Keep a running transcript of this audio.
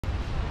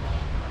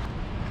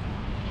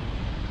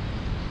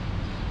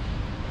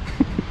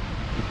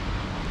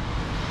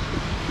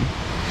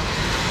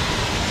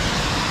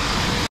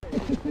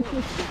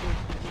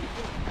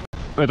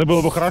Это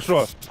было бы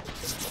хорошо.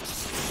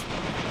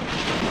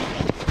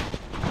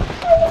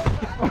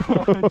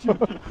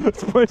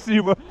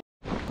 Спасибо.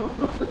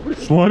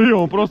 Смотри,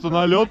 он просто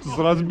на лед с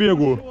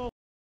разбегу.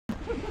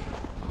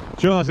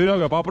 Че у нас,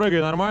 Серега, попрыгай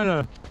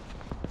нормально?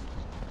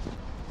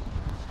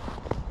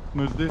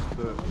 Ну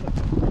здесь-то...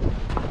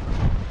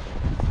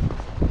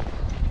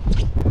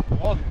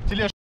 Вот,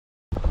 тележка.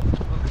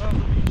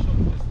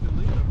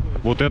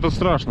 Вот это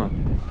страшно.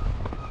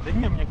 Да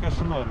не, мне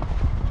кажется, норм.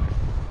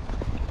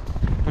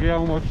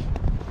 Прям вот,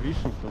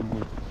 видишь, там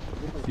мы...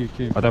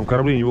 А там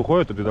корабли не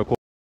выходят от ледокола?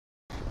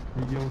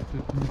 Я вот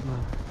это не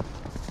знаю.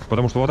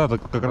 Потому что вода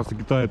как раз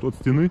таки тает от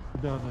стены.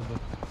 Да.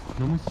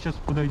 Но мы сейчас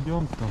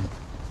подойдем там.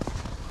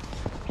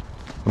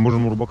 Мы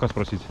можем у рыбака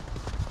спросить,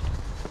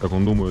 как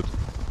он думает.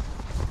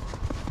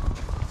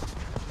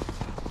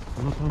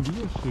 Ну там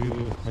видишь,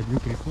 один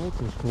прикол,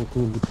 что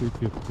около вот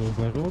этих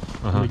ворот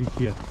на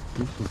реке,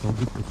 видишь, что там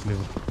выход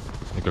слева.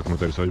 И как мы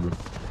это рисовать будем?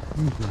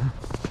 Не знаю.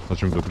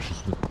 Зачем это пришли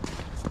сюда?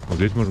 Вот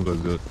здесь можно это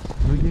сделать.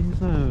 Ну я не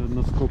знаю,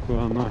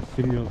 насколько она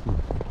серьезна.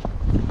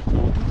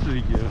 Вот тут же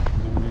я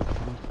думаю,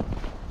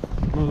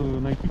 ну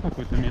найти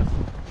какое-то место.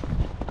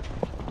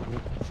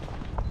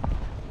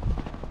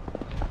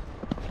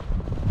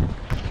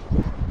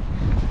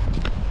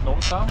 Ну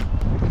там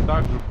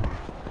так же будет.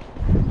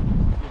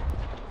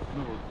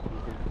 Ну вот.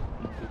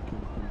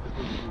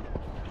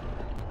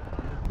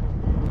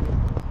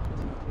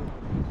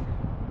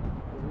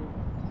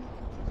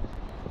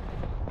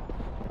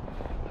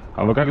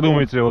 А вы как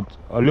думаете, вот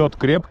лед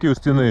крепкий у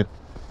стены?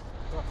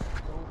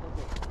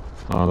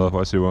 А, да,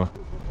 спасибо.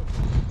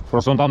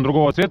 Просто он там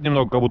другого цвета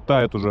немного, как будто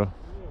тает уже.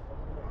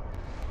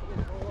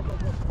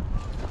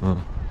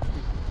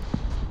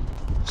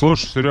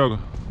 Слушай,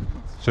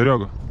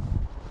 Серега,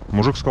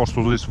 мужик сказал,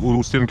 что здесь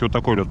у стенки вот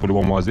такой лед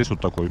по-любому, а здесь вот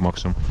такой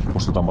максимум.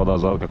 Может, там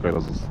вода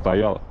какая-то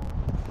стояла.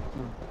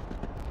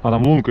 А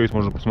там лунка есть,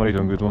 можно посмотреть,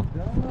 он говорит, вон.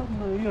 Да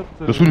ладно,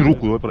 это... Да сунь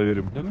руку, давай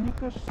проверим. Да мне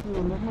кажется,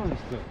 нормально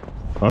все.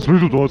 А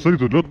смотри, тут вот, смотри,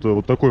 тут лед-то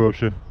вот такой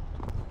вообще.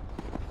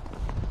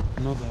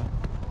 Ну да.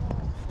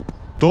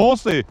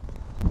 Толстый?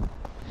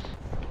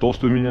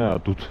 Толстый у меня, а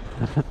тут.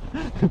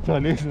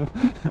 Полезно.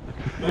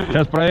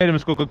 Сейчас проверим,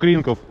 сколько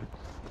кринков.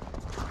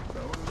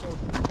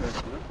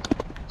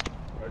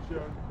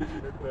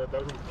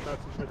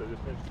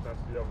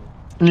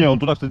 Не, он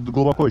туда, кстати,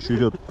 глубоко еще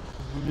идет.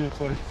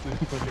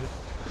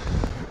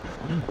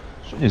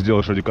 Что не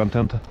сделаешь ради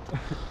контента?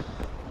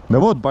 Да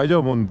вот,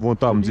 пойдем вон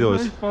там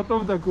делать. Знаешь,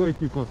 потом такой,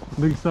 типа,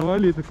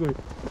 нарисовали и такой: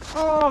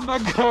 а,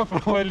 нога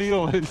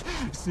провалилась,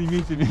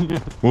 снимите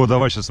меня. Вот,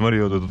 давай сейчас,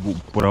 смотри, вот этот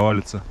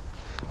провалится.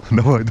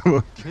 Давай.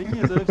 Да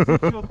нет, да все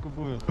четко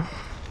будет.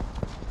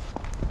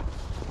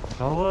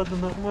 Да ладно,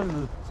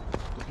 нормально.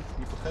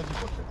 Не подходи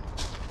больше.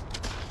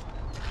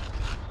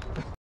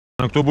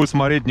 А кто будет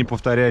смотреть, не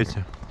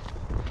повторяйте.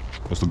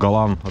 Просто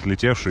голланд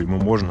отлетевший, ему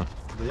можно.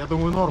 Да я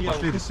думаю, норм, Нет,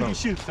 пошли. ты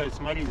трещит, кстати,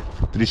 смотри.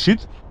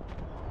 Трещит?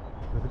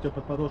 Это у тебя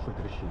под подошвой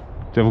трещит.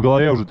 У тебя в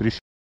голове уже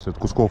трещит от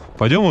кусков.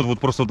 Пойдем вот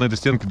просто вот на этой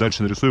стенке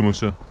дальше нарисуем и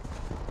все.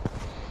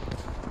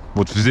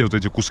 Вот везде вот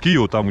эти куски,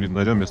 вот там где-то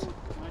найдем место.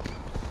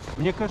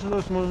 Мне кажется,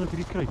 даже можно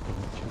перекрыть.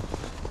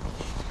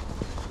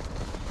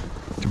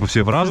 Типа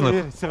все в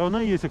разных? Все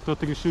равно, если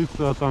кто-то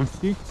решится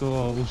отомстить,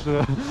 то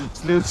уже в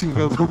следующем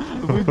году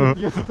выйдет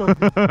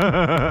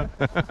где-то.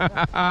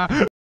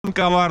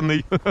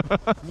 Коварный.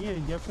 Не,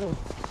 я просто...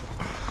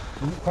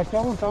 Хотя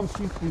он там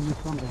чистый или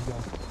сам раздел.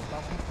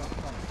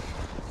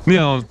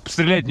 Не, он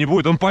стрелять не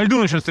будет. Он по льду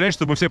начнет стрелять,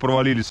 чтобы мы все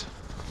провалились.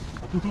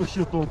 А тут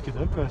вообще тонкий,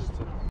 да, кажется?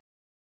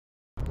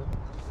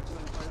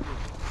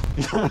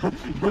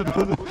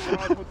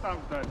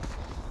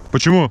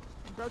 Почему?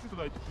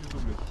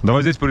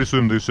 Давай здесь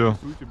порисуем, да и все.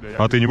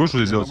 А ты не будешь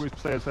здесь делать?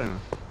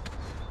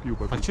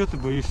 А что ты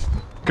боишься?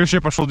 Короче,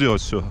 я пошел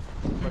делать все.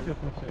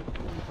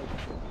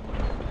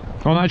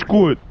 Он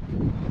очкует.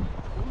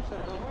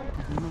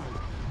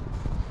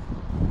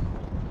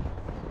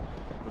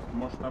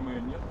 Может, там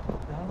ее нет?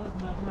 Да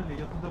ладно, нормально,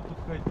 я туда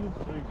подходил,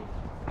 прыгал.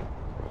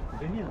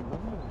 Да нет,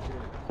 нормально.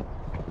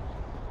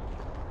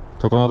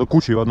 Только надо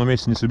кучей в одном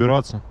месте не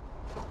собираться.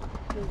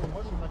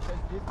 Можем начать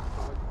здесь.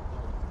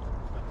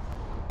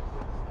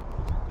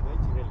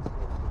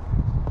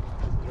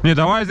 Не,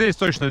 давай здесь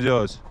точно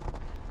делать.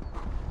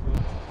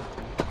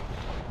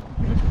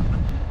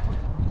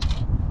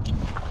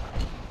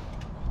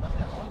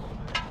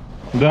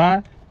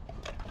 Да?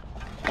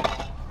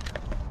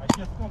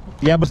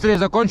 Я быстрее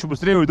закончу,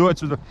 быстрее уйду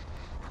отсюда.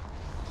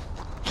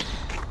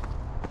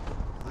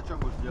 Зачем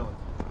будешь делать?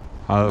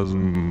 А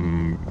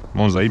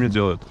он взаимно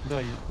делает. Да,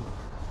 я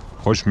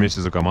Хочешь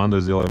вместе за командой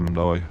сделаем?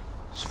 Давай.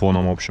 С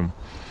фоном общим.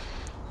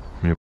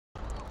 Мне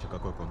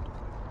какой контур?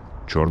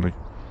 черный.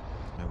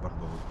 Я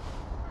бордовый.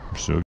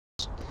 Все.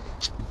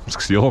 С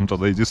ксилом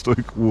тогда иди стой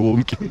у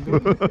лунки.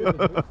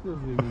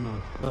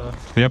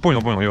 Я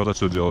понял, я вот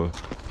отсюда делаю.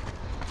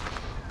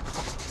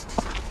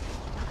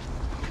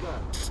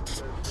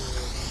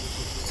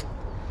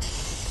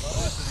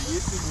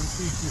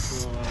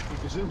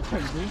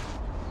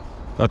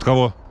 От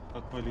кого?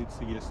 от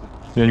полиции, если.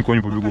 Я никуда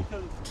не побегу.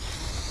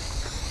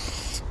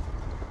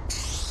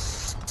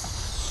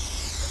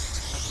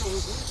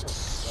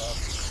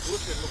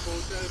 Слушай, ну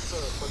получается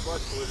по 2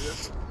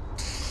 человека.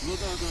 Ну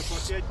да, по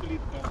 5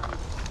 плит каждый.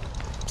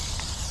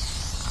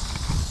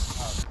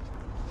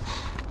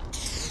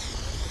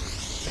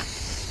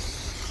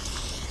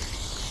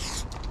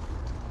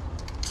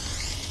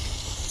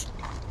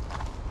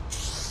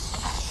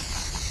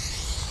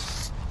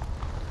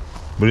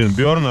 Блин,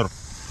 бернер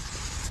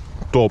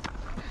топ.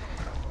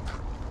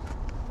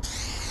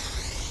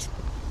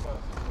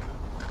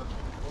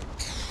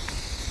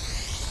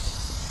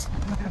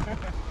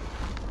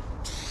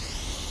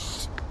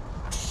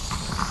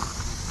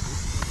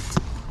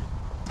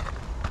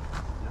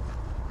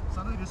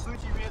 Пацаны,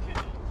 рисуйте медленнее.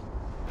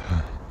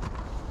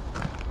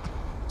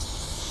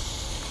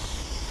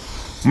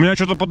 У меня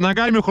что-то под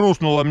ногами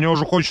хрустнуло, мне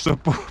уже хочется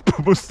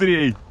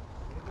побыстрей.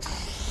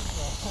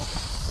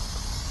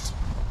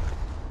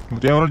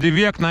 Вот я вроде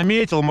век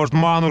наметил, может,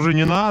 ман уже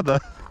не надо.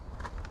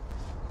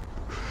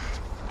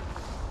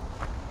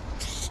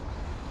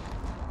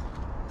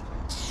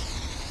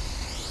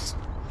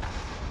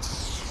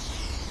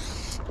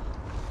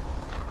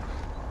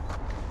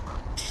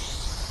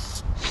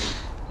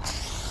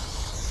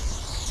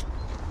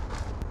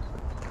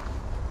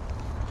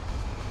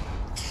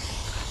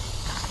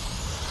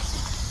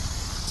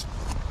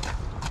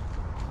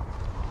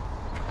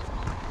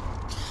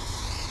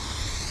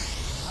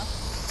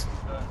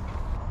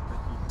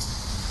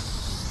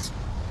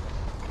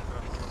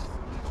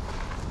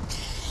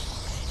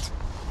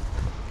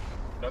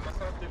 Да на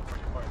самом деле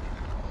понимаю.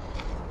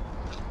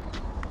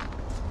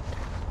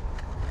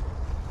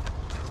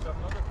 У тебя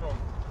много кров?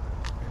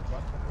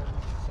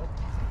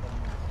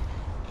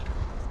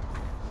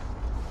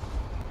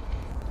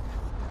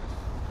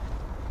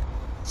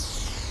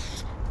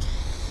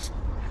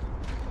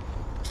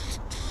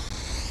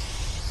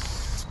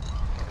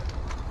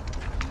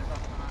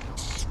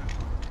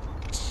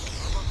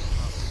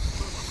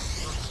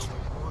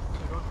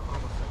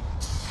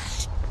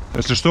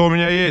 Если что, у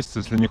меня есть,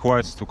 если не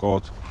хватит у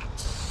кого-то.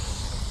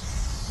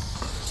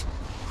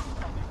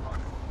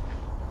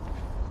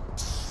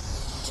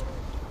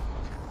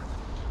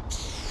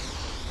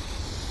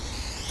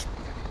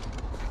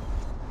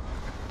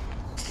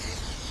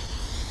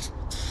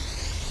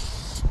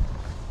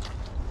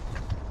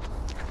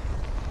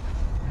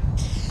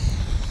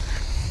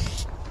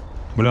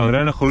 Бля, он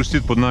реально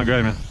хрустит под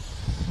ногами.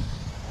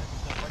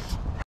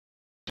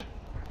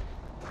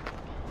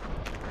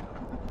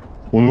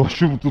 Он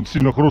вообще тут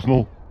сильно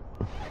хрустнул.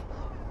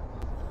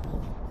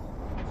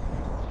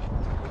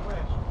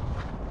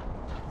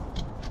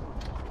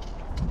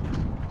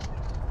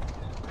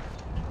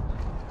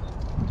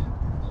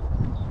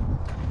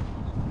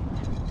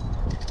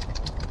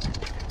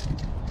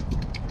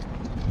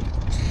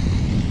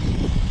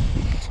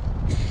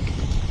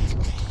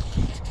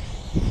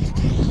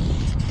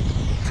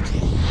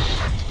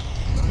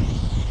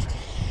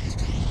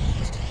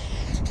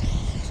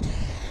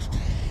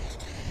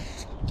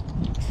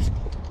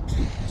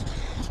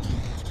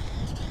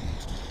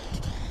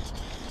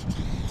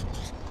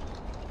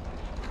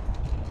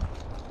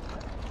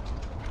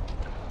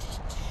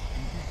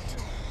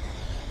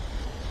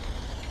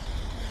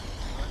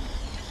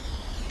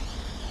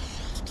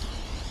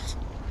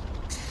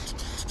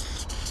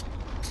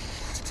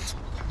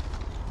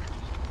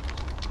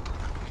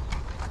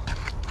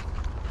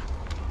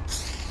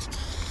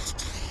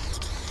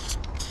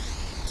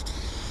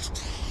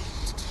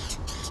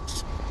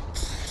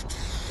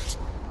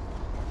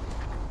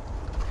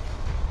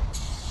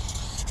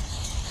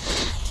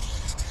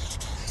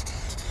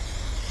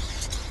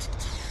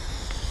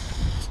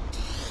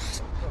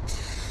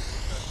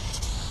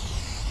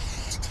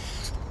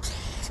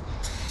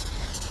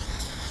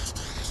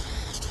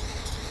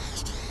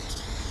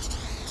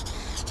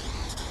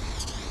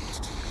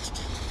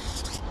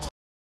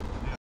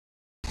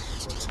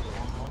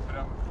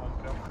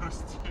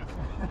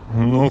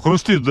 Ну, он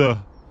хрустит,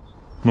 да.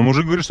 Но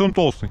мужик говорит, что он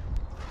толстый.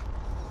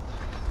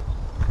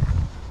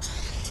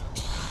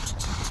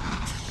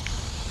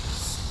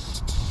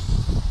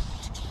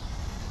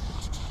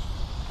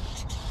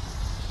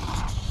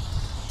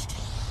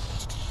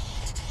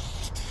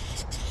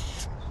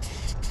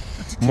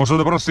 Может,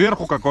 это просто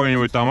сверху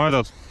какой-нибудь там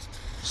этот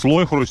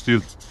слой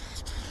хрустит.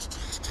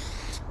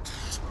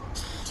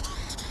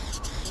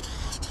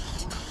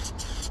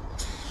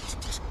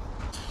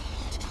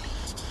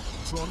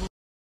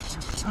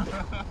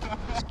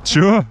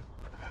 Чё?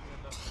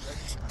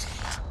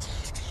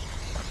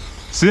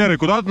 Серый,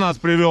 куда ты нас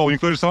привел?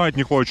 Никто рисовать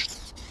не хочет.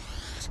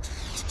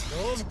 Да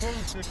он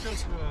полностью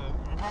сейчас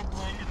рыбак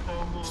говорит,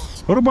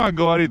 что Рыбак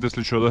говорит,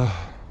 если что, да.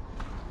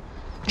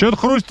 Чё-то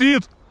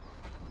хрустит?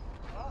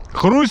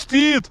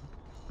 Хрустит!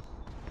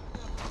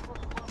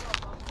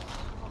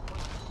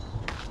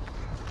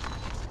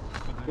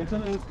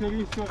 это,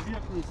 скорее всего,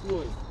 верхний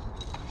слой.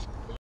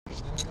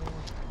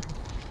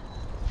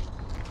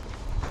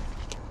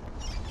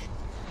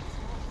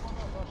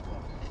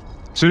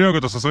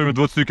 Серега-то со своими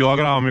 20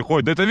 килограммами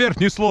ходит. Да это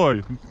верхний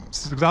слой.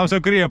 Там все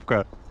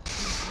крепко.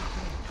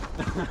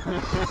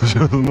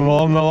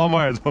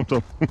 Наломает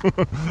потом.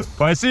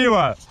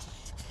 Спасибо!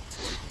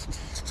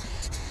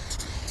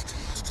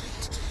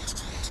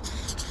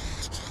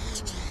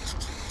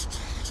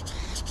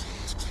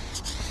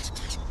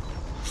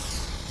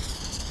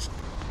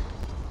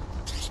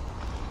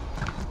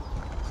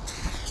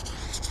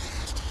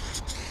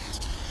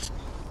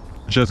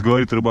 Сейчас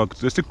говорит рыбак: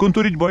 если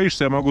контурить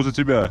боишься, я могу за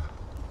тебя.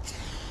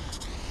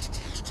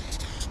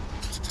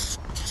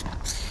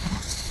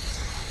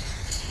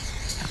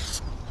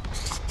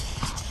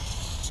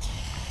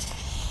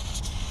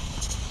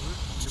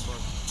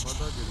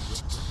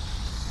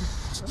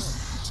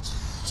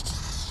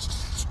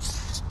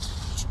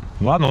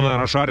 Ладно, он,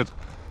 наверное, шарит.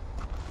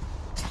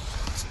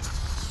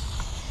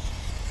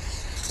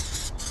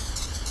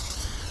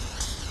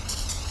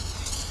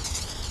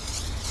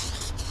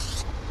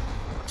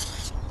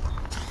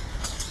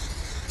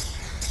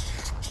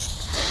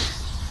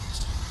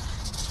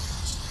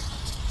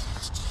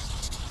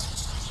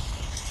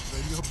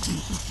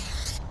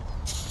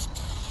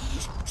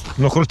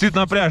 Но хрустит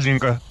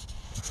напряжненько.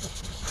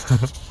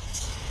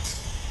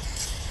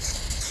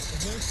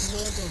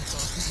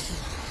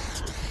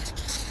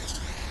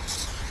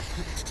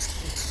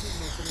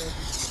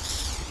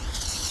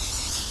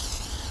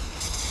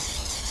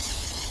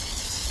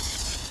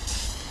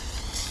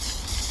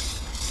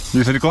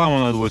 Здесь рекламу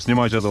надо будет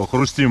снимать этого.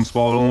 Хрустим с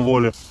Павлом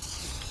Воли.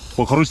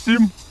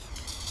 Похрустим,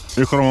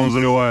 и хромом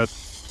заливает.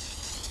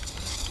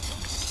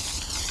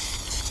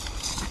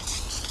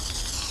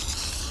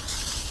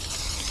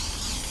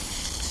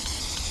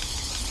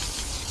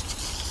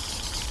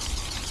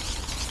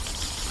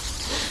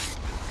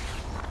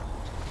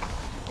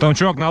 Там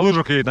чувак на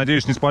лыжах едет,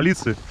 надеюсь, не с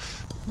полиции.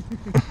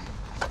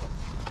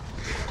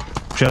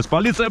 Сейчас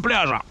полиция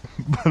пляжа.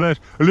 Знаешь,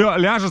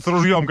 ляжет с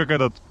ружьем, как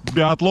этот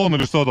биатлон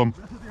или что там.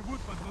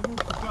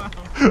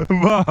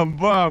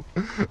 Бам-бам.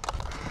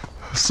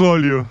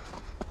 Солью.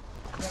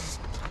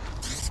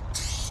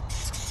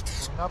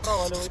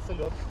 Проваливается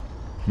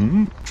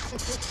лед.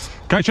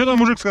 Как, что там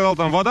мужик сказал,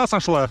 там вода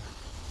сошла?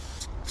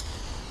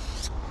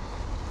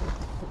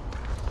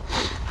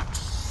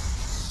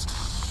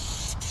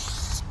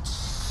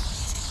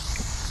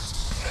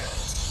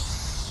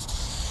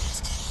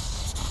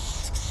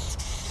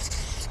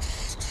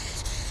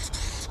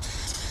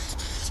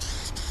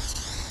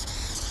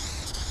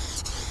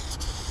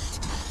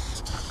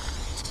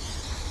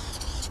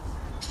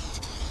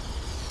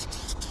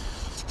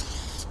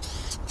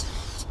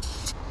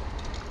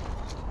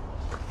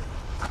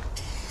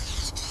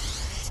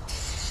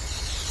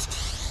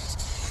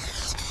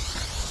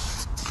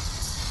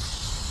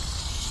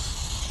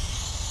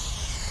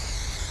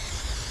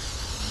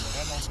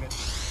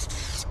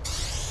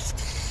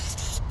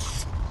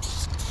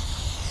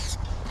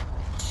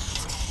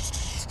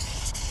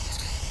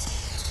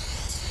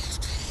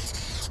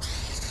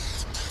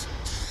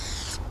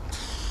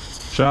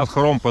 Сейчас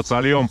хром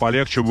подсольем,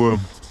 полегче будем.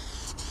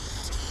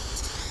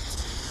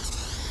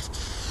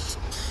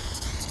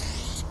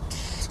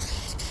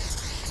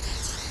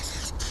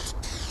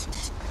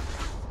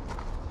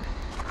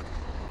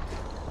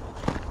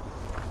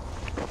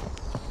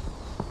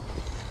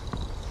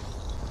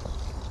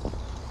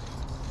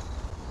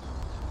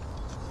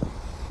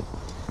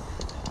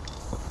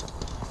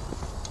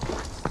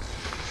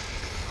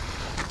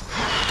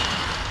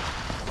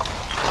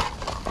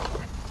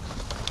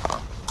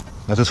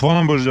 А ты с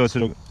фоном будешь делать,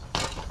 Серега?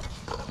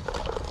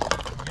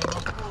 Я на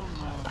фон,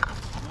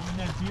 у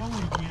меня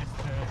белый есть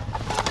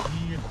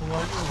и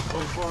половину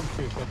той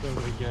банки,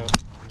 которую я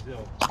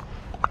взял.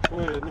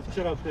 Ой, ну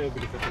вчера были,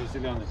 который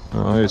зеленый.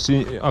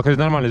 Кстати,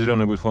 нормальный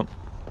зеленый будет фон.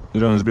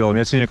 Зеленый с белым.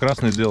 Я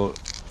синий-красный сделаю.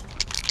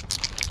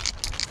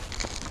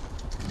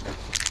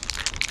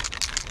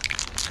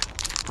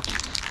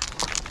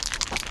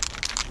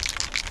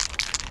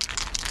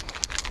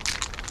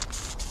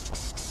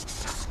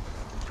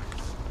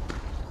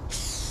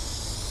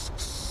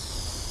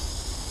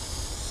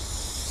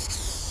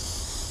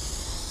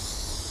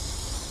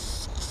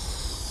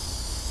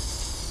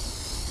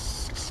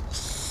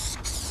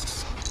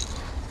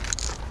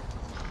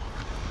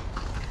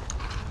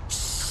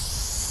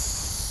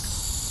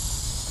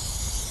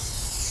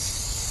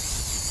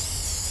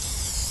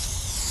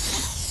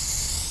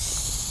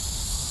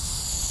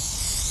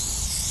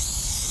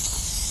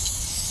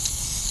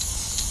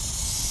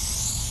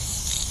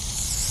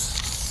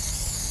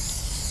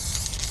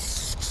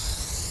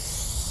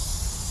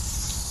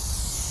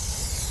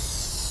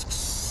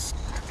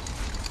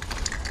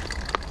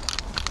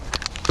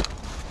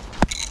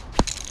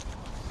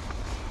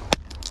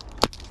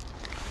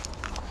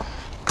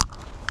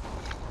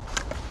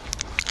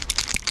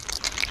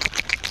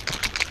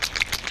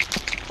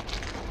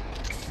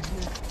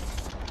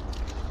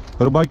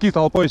 Рыбаки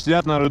толпой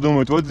сидят, наверное,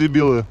 думают, вот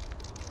дебилы.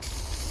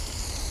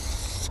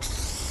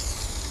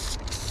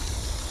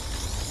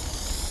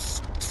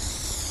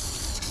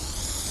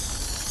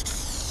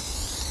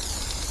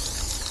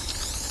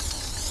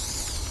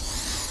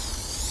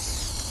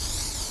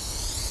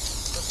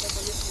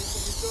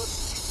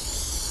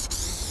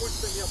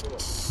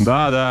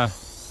 Да, да.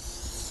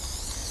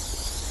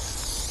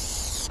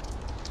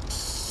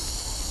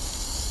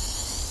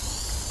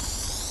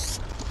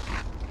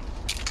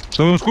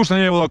 Чтобы им скучно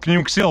не было, к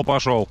ним сел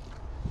пошел.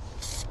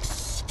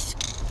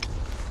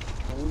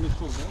 А он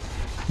ушел,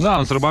 да? Да,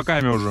 он с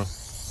рыбаками уже. А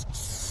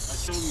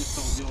что он не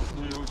стал делать?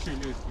 Ну, я вообще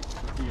легкий,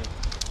 как я.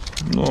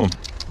 Ну,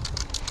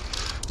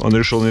 он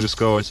решил не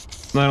рисковать.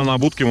 Наверное, на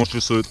будке, может,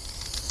 рисует.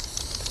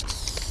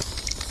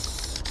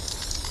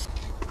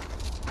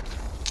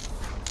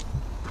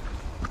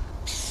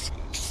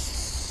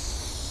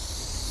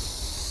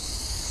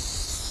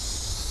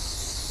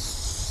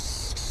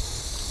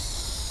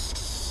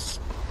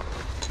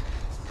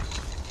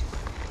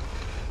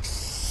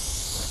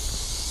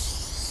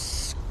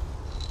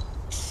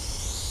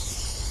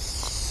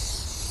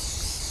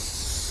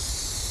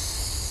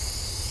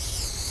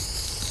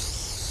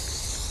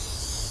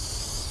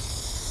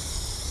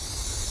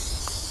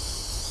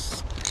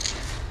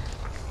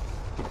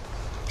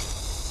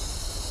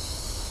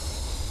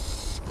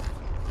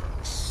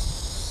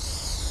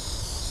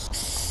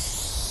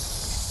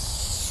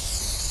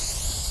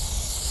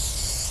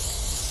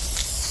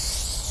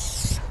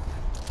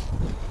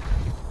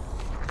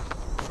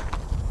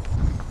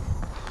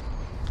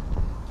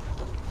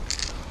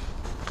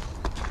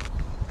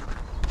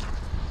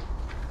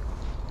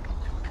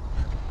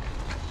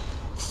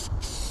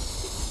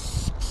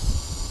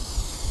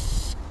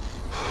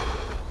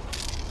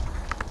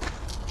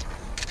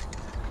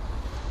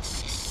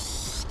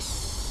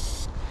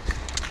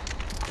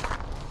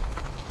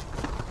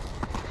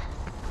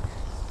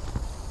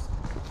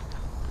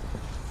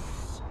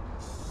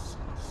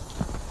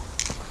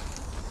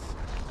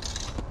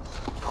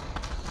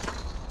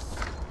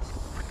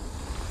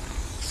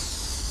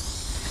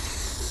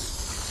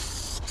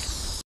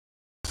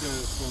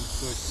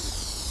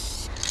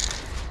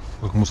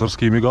 Как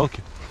мусорские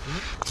мигалки.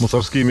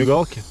 Мусорские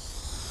мигалки.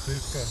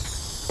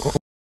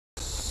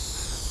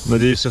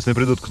 Надеюсь, сейчас не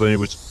придут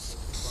кто-нибудь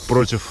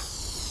против.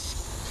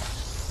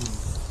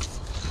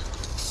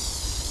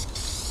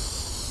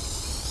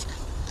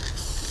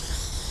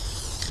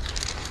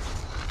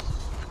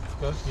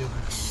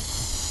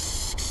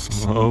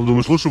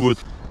 Думаешь, лучше будет?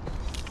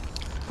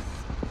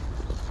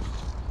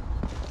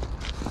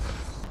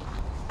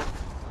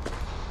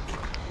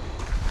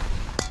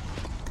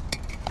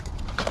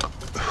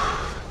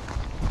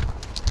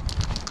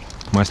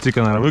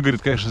 Мастика, наверное,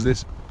 выгорит, конечно,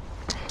 здесь.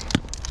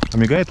 А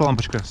мигает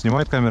лампочка,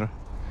 снимает камера.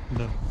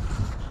 Да.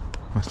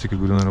 Мастика,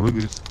 говорю, наверное,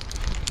 выгорит.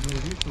 Ну,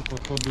 видно,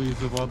 походу,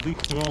 из-за воды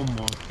хром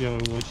в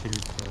первую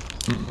очередь.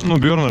 Ну,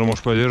 бернер,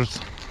 может, подержится.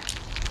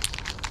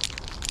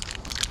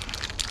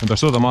 Это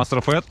что, там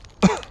астрофет?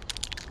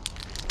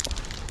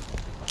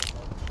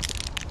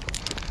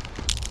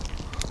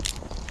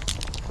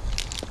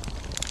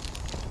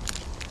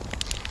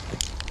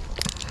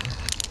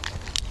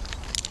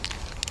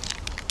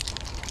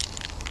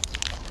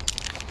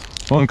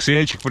 Вон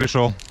Ксельчик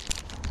пришел.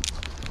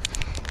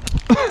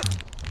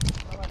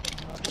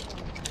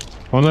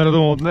 Он, наверное,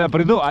 думал, да я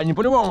приду, а они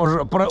по-любому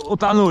уже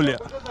утонули.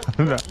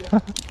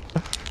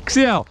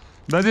 Ксел,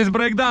 да здесь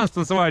брейкданс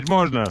танцевать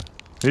можно.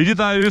 Иди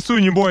там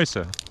рисуй, не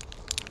бойся.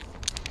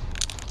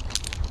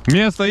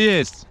 Место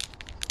есть.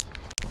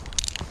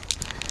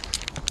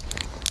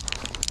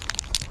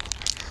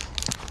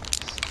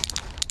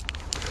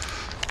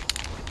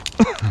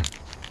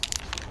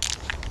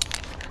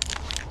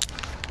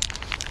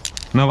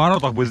 На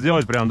воротах бы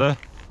сделать прям, да?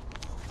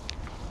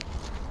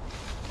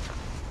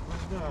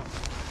 Да.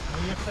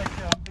 Ну, я, кстати,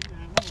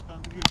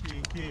 Андрюхе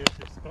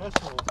Икеевича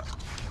спрашивал,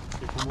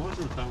 типа,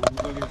 можно там,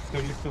 говорит,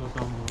 скорее всего,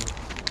 там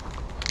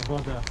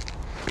вода.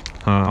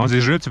 А он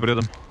здесь живет при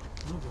этом?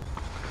 Ну да.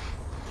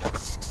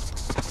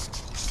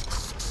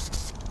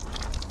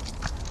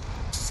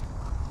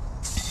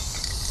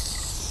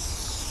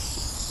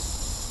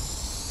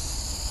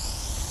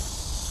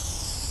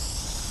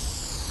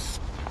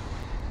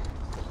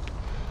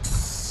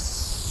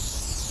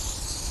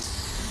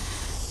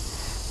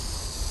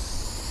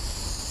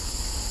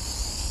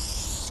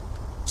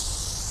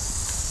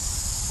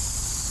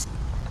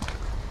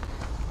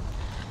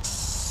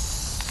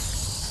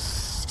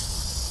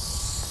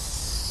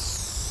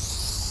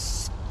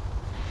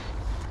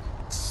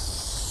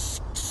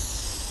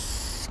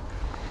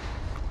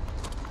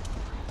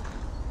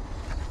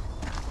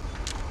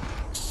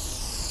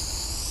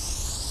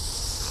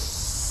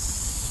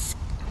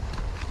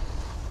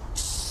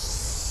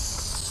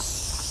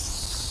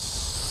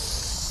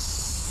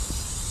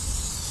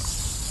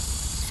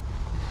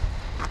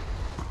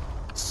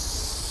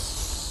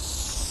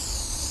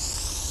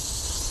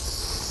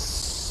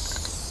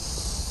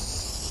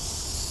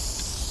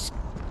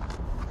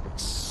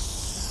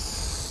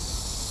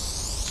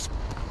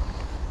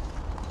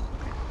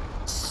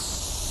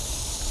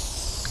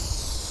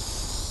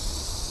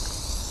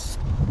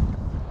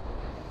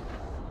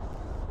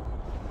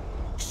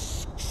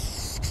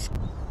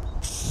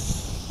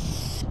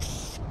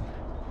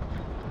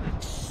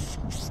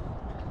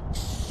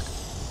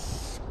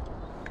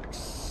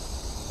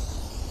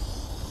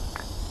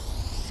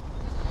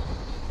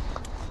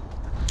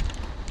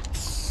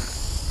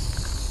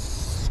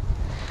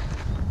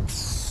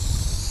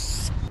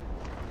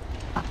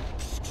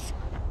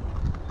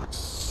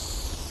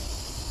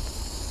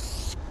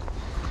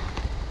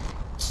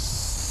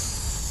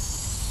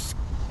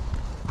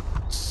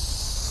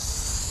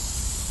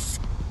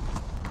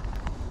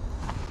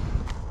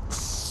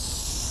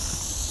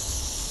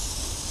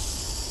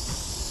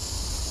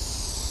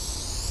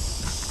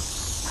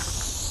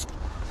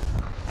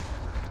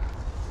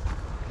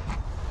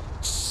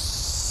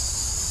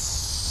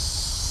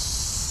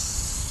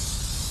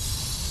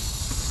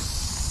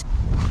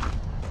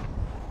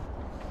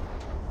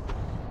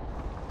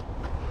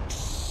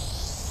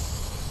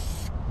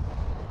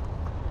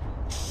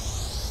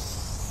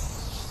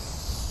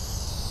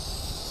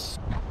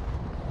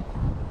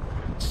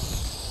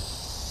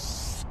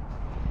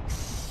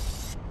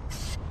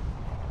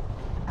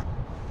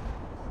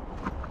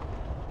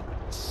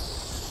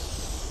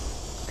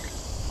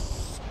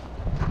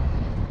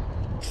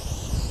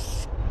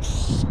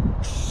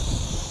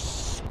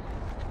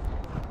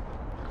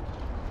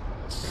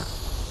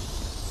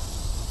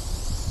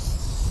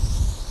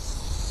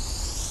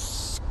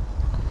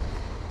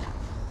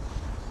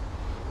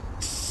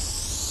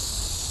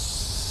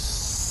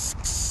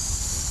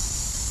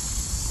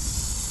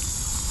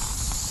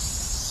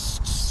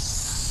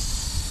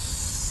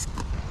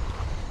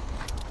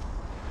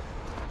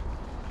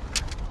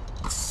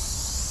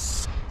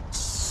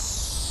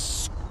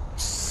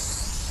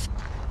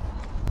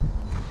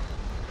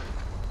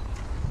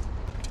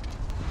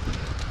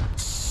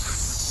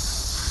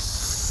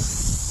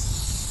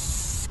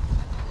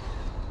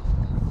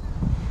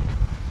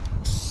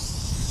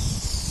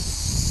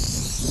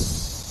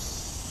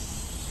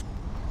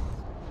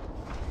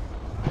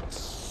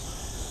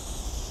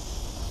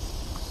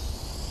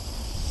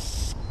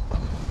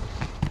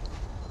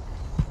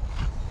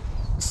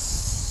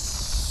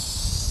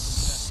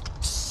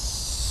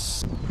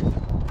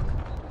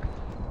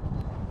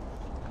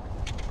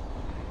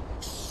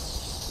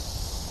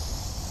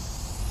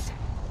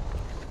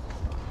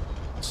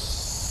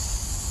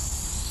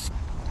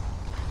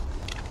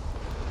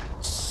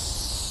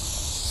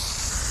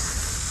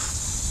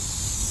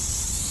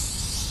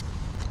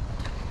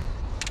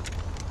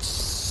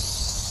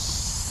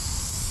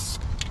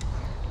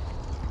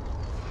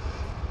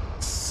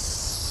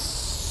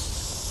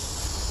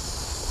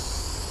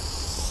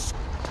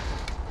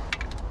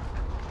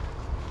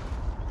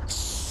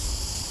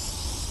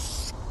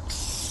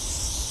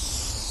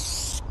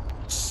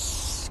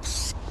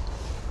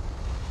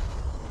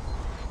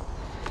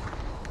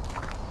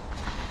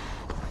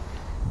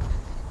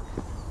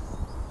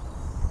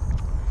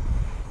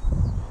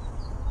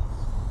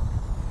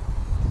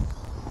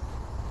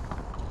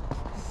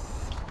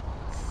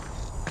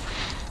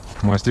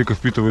 Мастика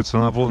впитывается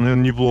наверное,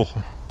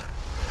 неплохо.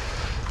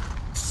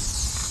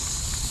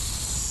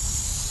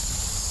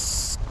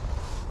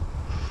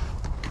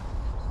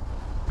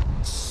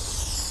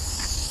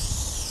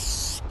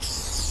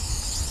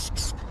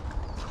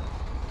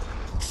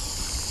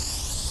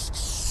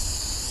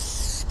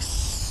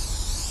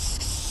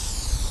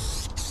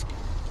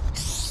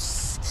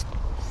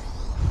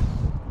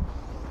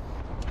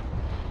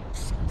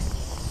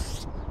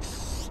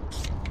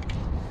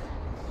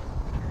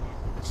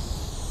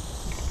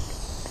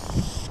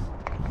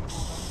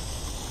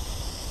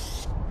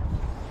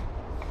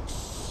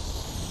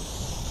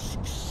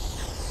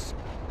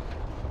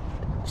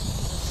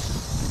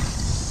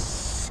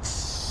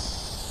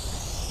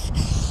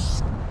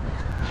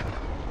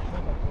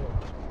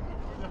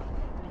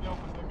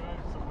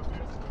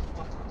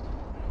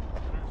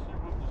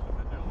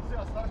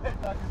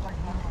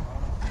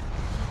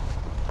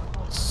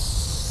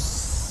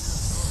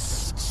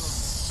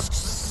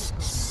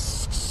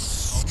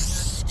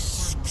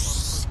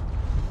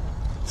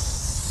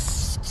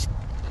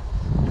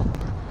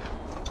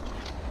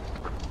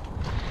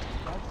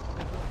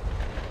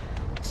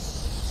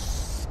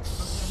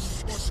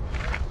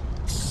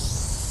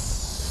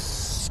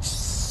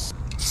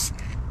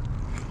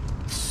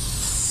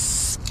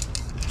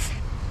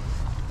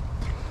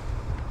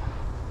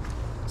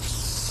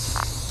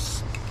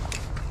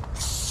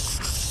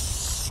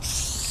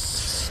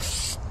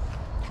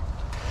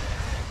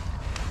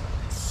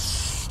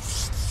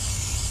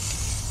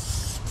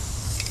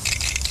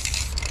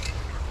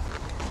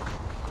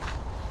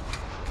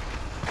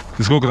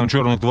 Ты сколько там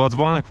черных 20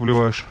 банок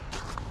вливаешь?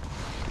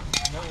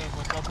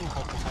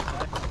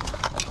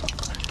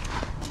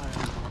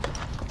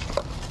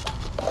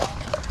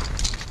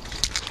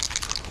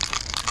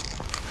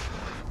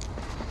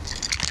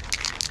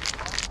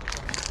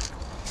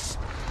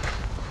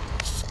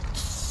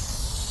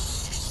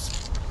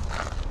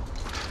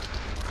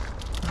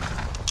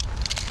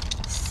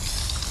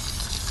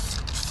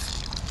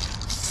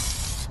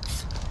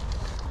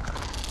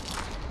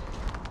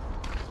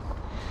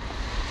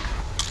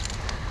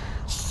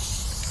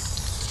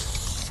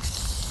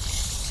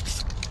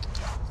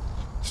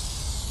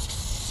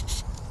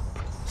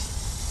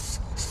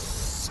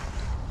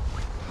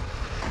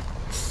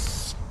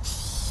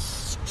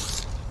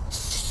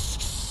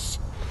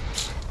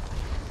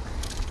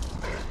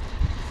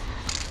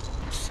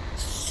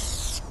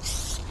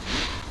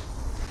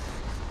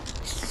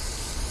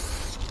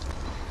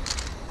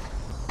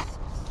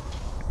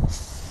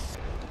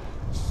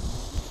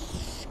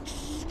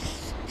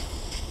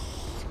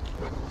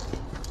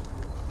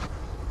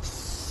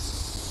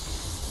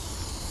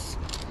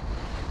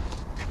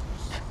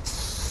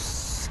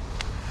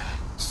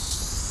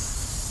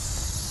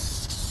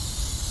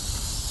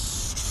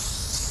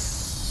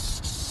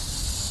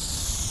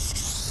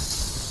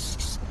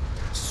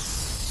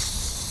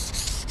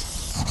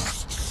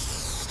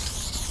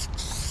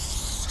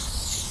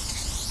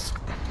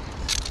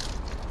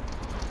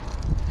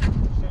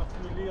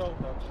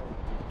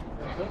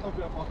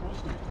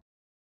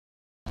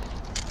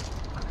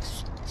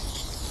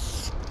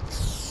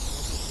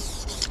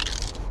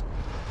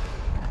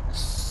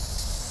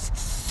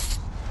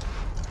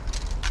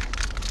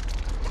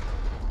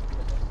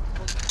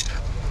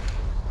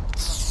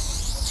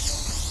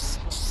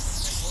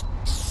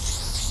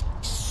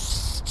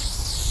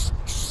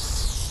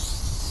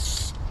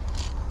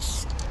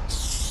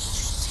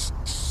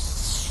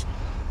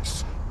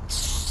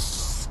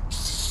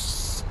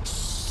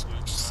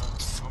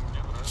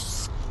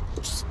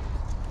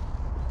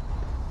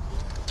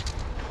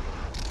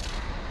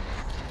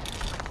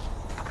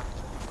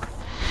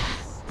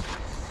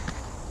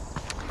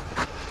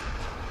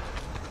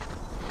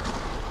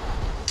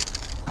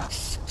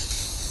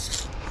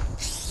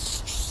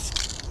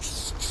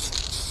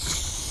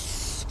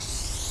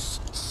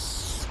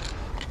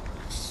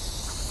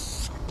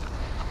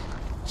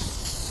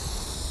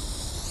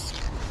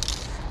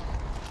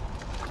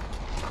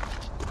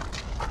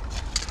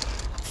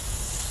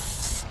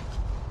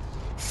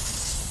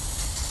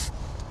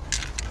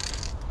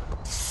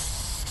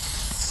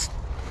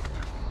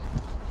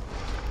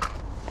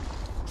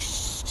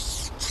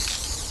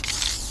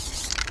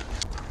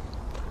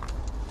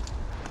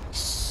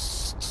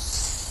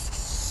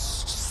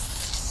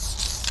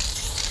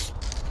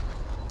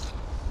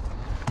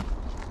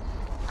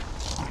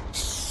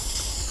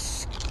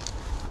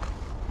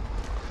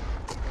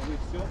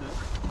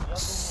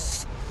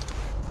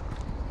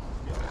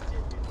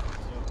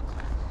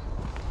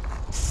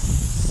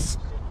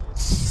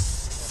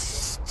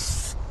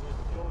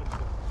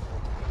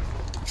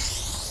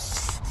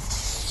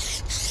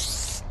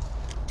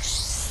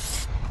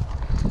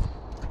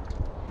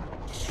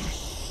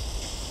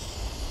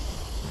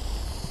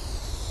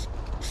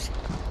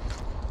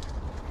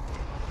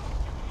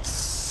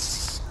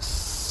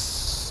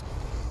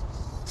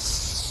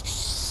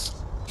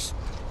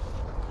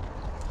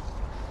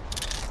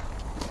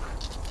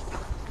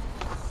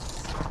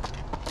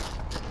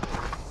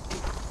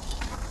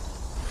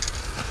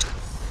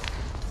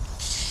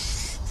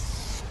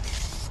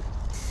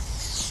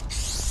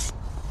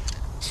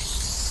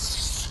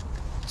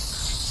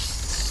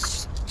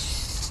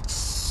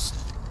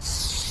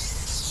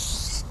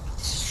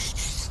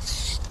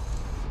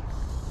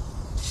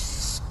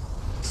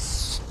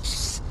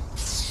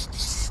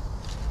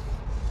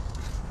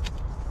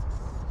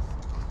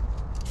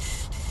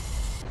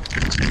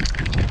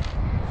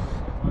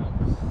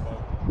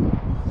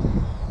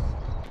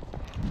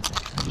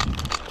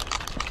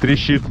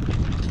 Трещит.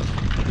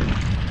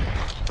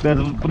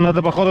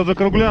 Надо, походу,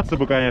 закругляться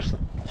бы, конечно.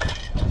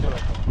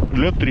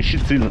 Лед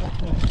трещит сильно.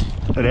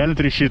 Реально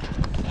трещит.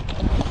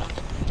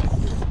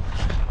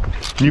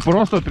 Не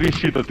просто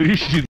трещит, а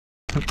трещит.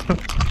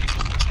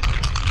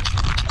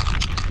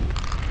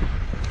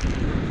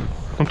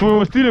 Он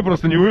твоего стиля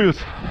просто не вывез.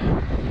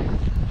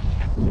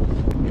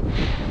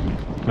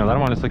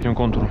 Нормально с таким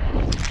контуром.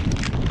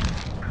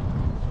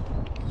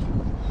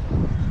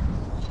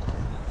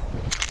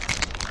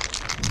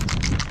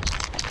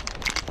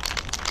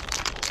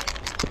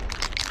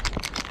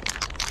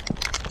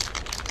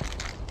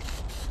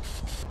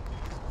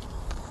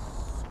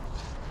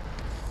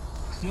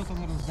 Все-то,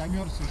 наверное,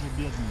 замерз уже,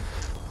 бедный.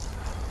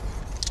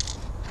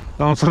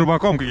 Там он с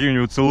рыбаком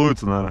каким-нибудь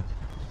целуется, наверное.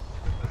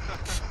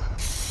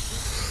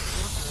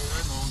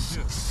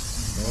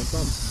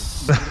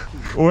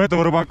 У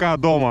этого рыбака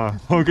дома.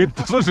 Он говорит: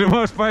 слушай,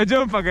 может,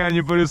 пойдем, пока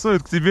они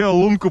порисуют, к тебе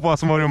лунку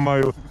посмотрим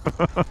мою.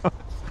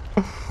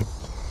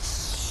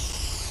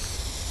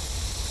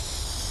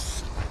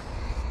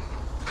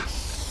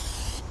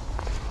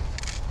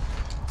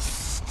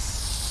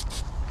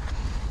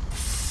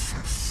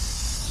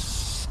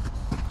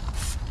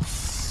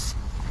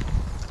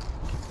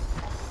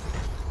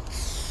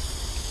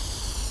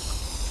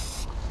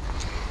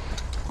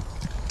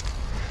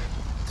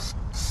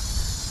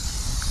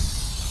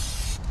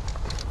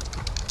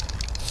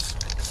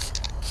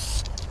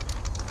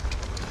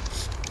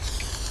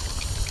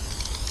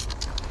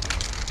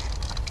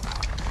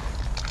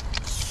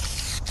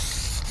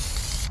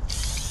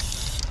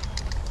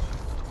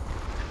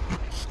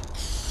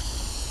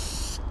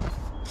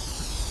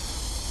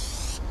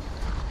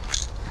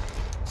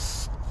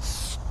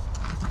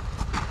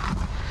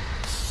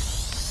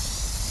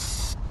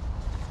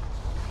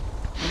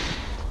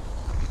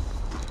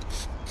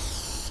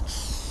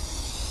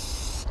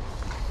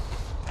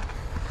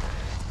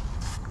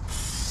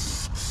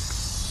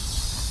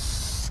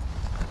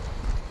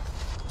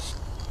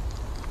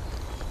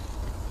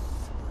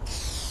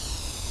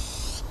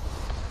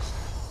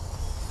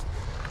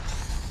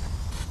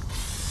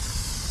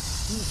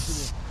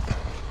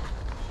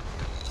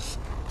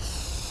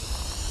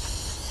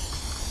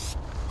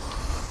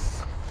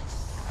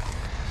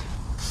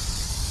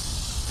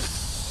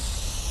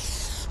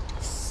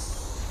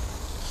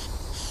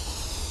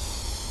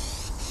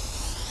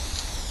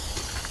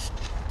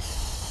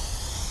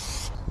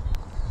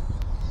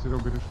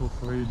 Серега решил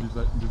свои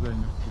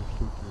дизайнерские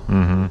штуки.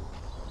 Угу.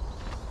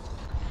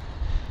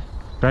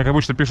 Как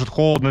обычно пишут: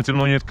 холодно,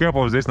 темно, нет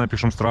кэпов. Здесь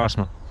напишем: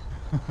 страшно.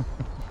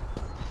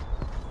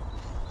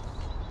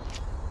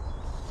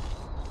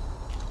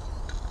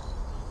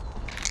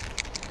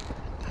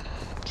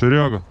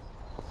 Серега,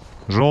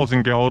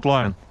 желтенький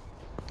аутлайн.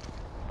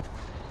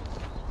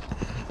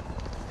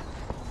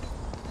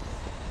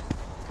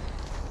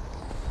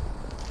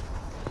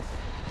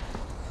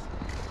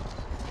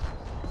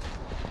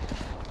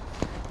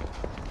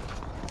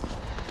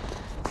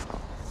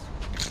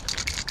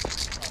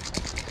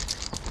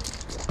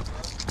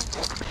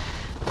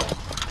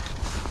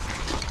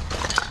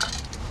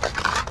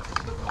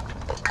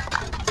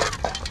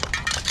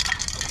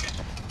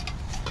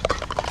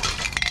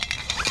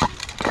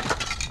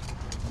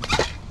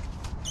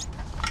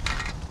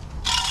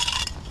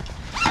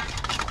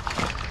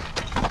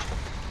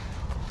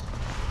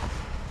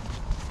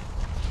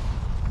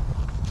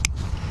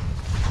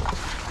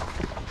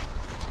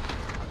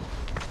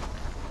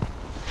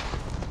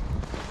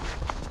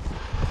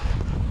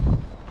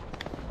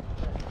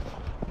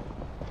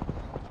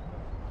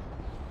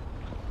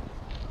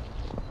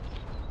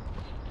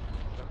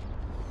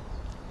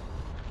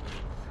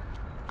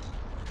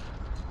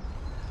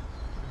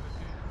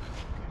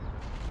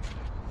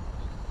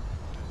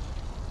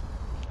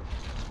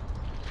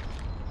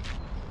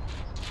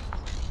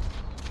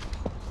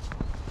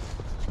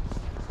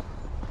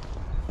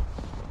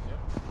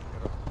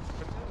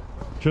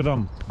 Что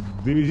там,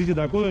 довезите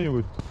до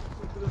куда-нибудь?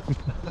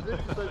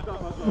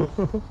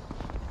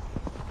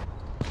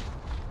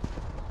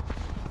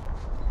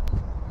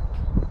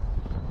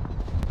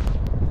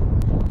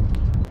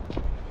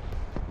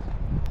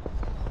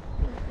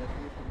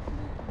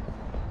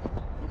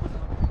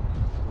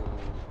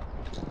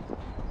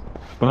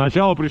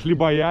 Поначалу пришли,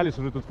 боялись,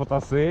 уже тут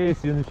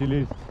фотосессии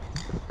начались.